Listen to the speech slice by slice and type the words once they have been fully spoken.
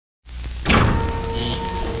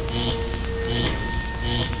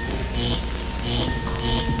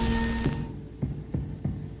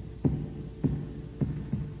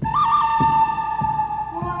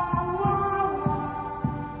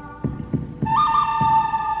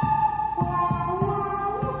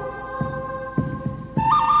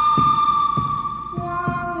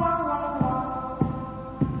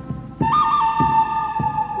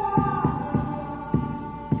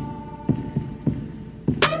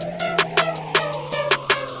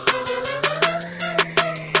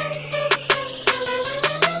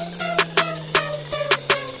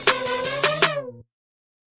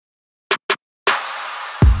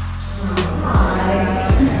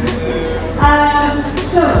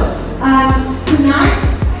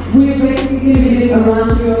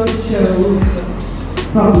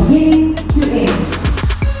from beginning to end.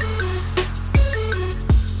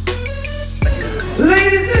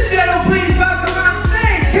 Ladies and gentlemen, please welcome on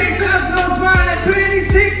stage K-Dubs Run at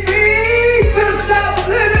 26 feet for the South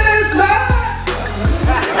Limits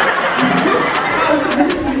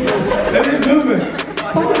Limits movement.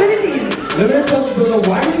 Possibilities. Limits movement.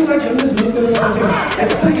 Why do you like limits movement?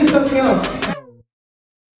 Let's figure something else.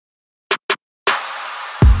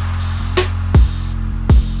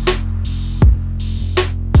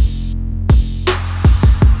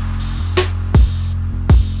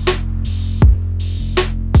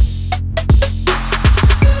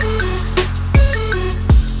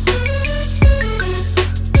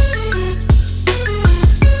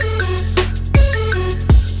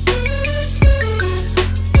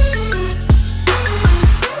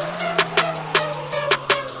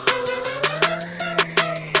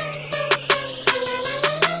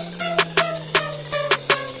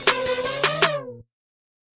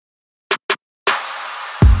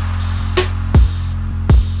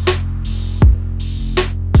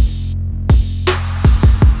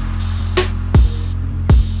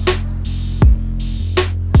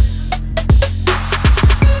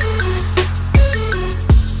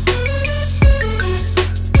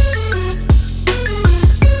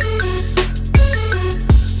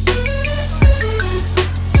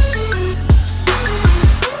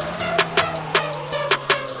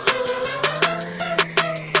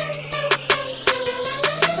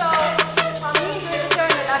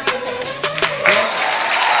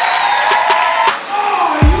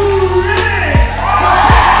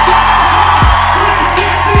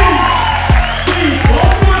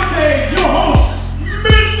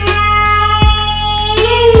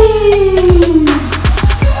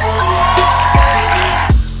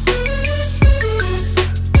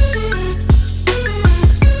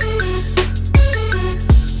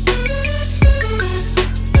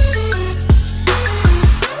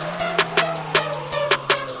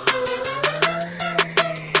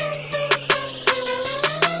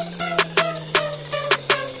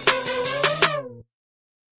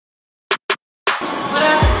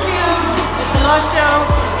 Show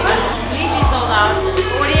is completely sold out. The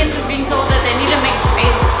audience is being told that they need to make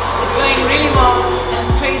space. It's going really well and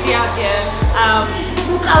it's crazy out here.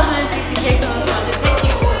 2060 K-Dubs Run.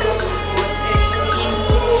 Thank you all for the support. It's been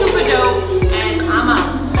super dope and I'm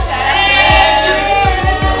out.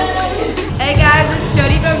 Hey guys, it's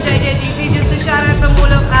Jody from JJDC. Just a shout out from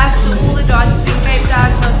all of us to all the dancers in Cape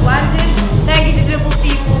Town Most Wanted. Thank you to Triple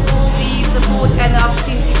C for all the support and the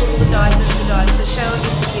opportunity for all the dancers to dance. The show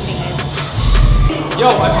is giving it. Yo,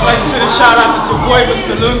 I'd just like to send a shout out to your boy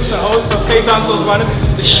Mr. Lungs, the host of K-Dubs Run.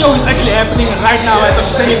 The show is actually happening right now as I'm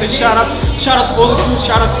sending this shout out. Shout out to all the crew,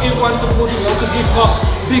 shout out to everyone supporting local hip hop.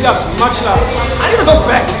 Big ups, much love. I need to go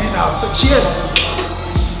back to you now, so cheers.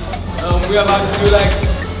 We're about to do like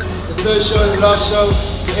the third show and the last show.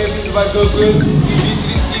 Everything's about to go good.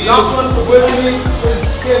 Last one for Willie is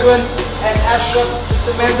Kevin and Ashraf.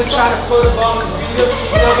 Samantha trying to put a bomb in the video. It's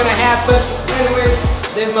not gonna happen. Anyways,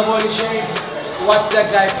 there's my boy Shane. Watch that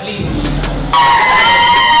guy, please.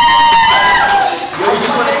 Yo, we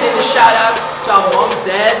just want to send a shout out to our moms,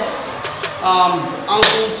 dads,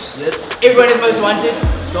 uncles, yes, everyone is Most Wanted,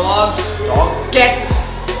 dogs, cats,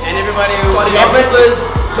 and everybody who choreographers,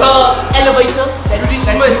 the elevator that brings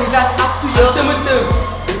us up to your ultimative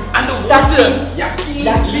underwater.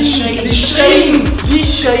 Shane,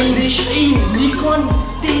 Nikon,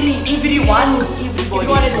 Terry,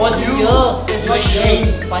 everyone that was here. There's no shame,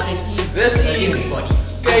 but it is. This is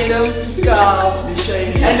Caleb, Carl,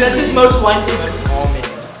 and this is Most Wanted.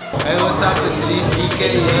 Hey, what's up? It's Elise DK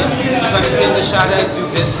here. Just want to send a shout out to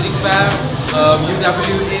District Fam,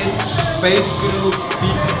 UWS, Space Crew,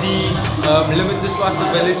 B2D, Limitless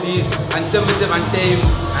Possibilities, Unlimited Untamed,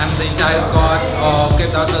 and the entire cast of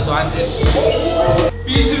Cape Town Most Wanted.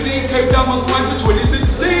 B2D Cape Town Most Wanted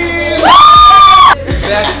 2016!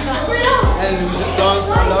 Back. And we just danced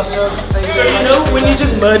our last show. So you know when you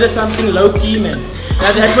just murder something low key, man.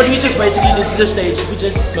 That's what we just basically did to the stage. We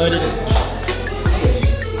just murdered it.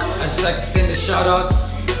 I'd just like to send a shout out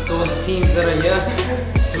to all the teams that are here,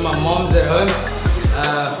 to my moms at home.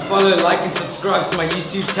 Follow, like, and subscribe to my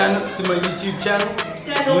YouTube channel.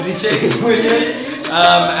 Woozy Checkers Williams.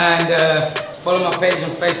 And follow my page on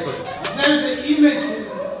Facebook. There's an image.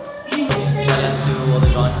 Shout out to all the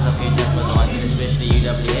dancers of K-Dubs Most Wanted, especially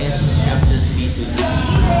UWS, Chapters, B2D,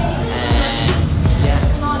 and yeah,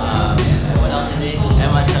 what else is there? And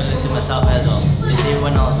my shout out to myself as well. There's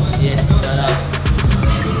everyone else, yeah, shout out.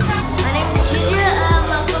 My name is Kija,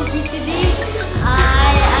 I'm from B2D. I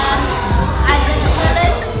did a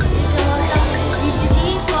solid, so welcome to B2D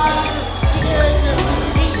for videos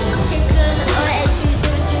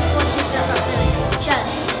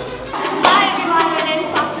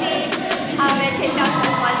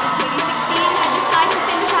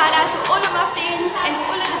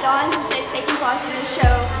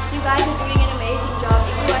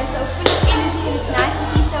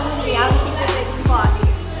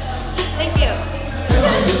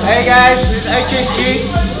Hey guys, this is HSG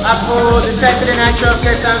up for the Saturday night show of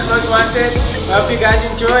Cape Town's Most Wanted. I hope you guys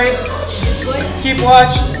enjoy. Keep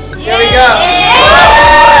watch. Here we go. I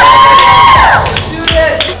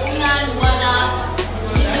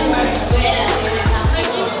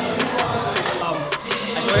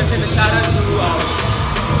just want to send a shout out to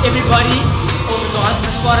everybody who was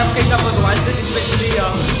part of Cape Town's Most Wanted, especially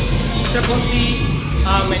Triple C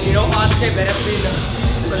and Artscape that have been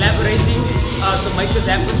collaborating to make this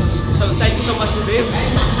happen. So thank you so much to them.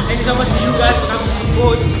 Thank you so much to you guys for coming to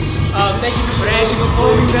support. Thank you to Bradley for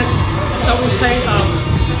following us. And some would say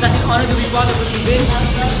it's such an honor to be part of this event.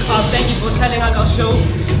 Thank you for selling out our show.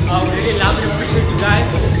 We really love and appreciate you guys.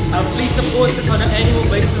 Please support us on an annual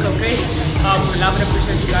basis, okay? We love and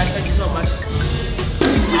appreciate you guys. Thank you so much.